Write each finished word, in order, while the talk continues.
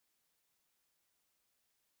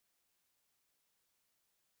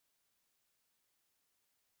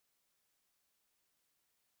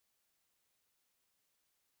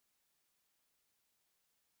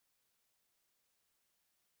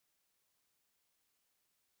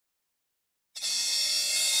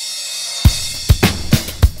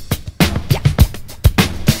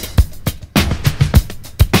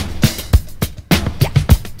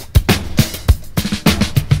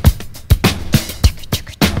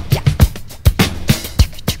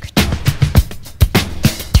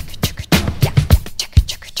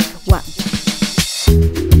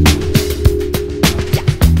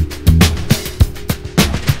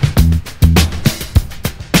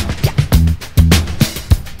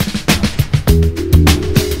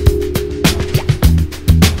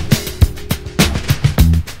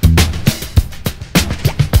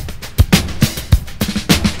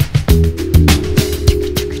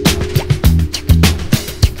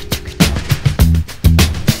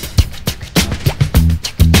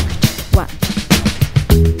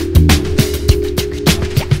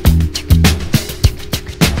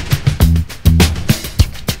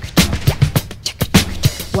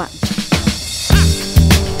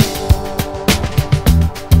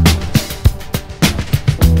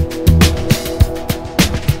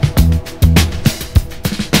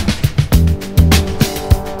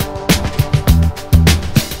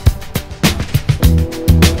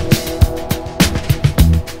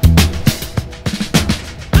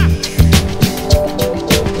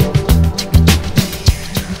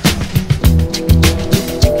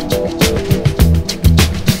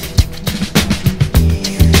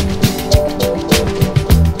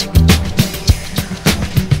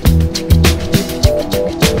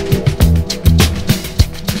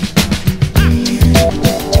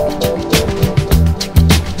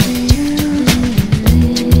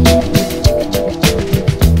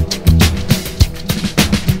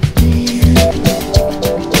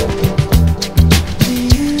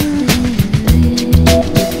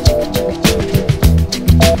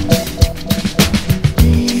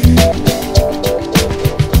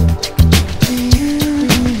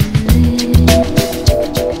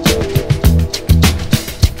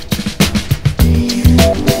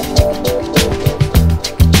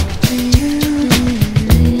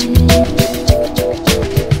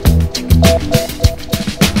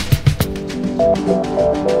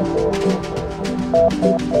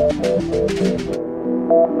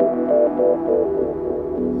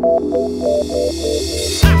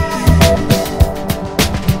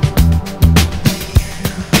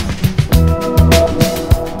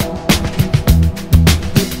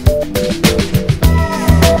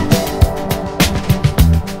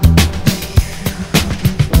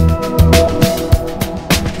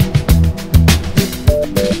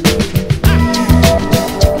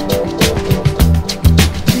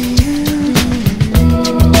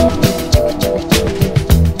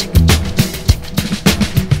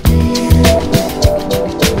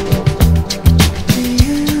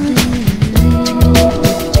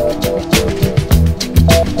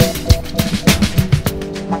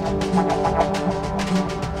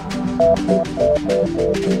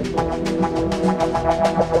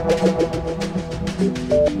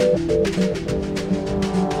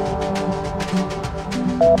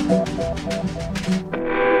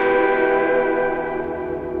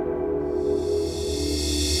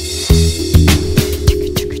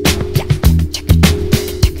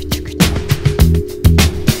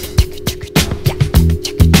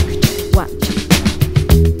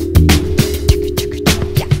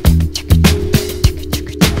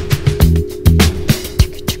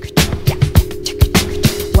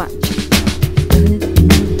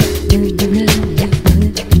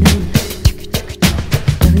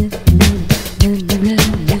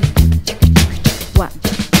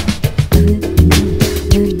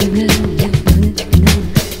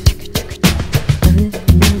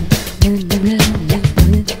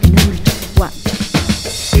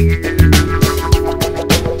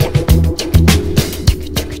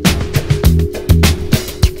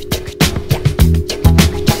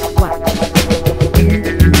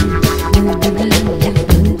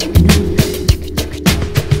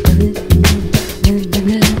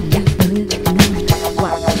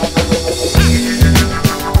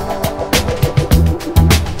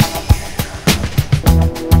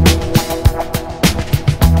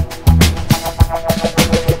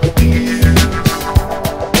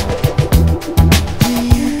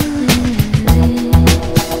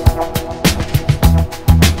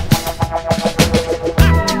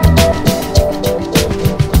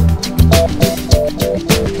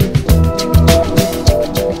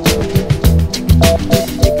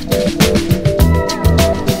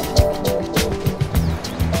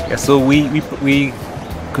So we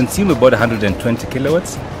consume about 120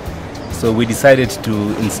 kilowatts. So we decided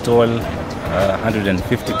to install a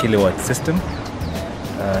 150 kilowatt system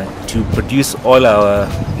to produce all our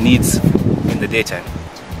needs in the daytime.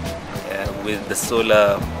 With the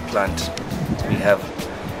solar plant we have.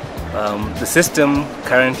 The system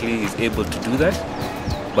currently is able to do that,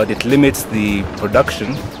 but it limits the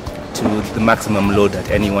production to the maximum load at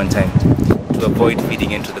any one time to avoid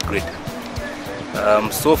feeding into the grid.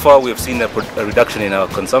 So far we have seen a reduction in our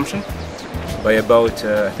consumption by about,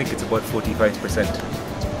 I think it's about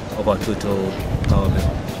 45% of our total power bill.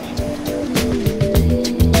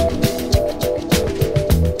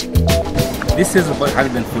 This is about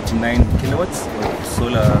 149 kilowatts of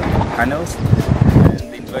solar panels, and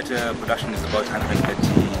the inverter production is about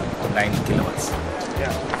 139 kilowatts.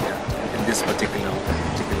 Yeah, in this particular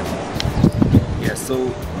one. Yeah,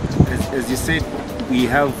 so as you said, we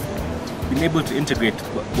have been able to integrate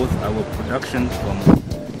both our production from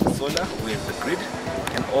solar with the grid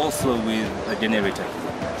and also with a generator.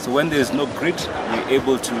 So when there is no grid, we're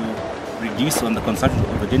able to reduce on the consumption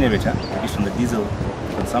of the generator, reduce on the diesel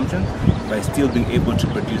consumption, by still being able to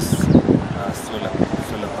produce solar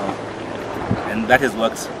power. And that has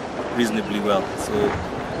worked reasonably well. So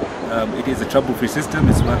it is a trouble-free system.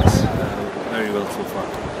 It's worked very well so far.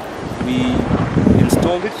 We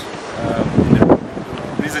installed it in a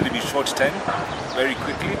reasonably short time, very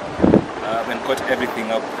quickly, and got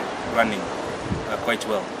everything up running quite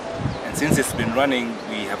well. And since it's been running,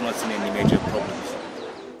 we have not seen any major problems.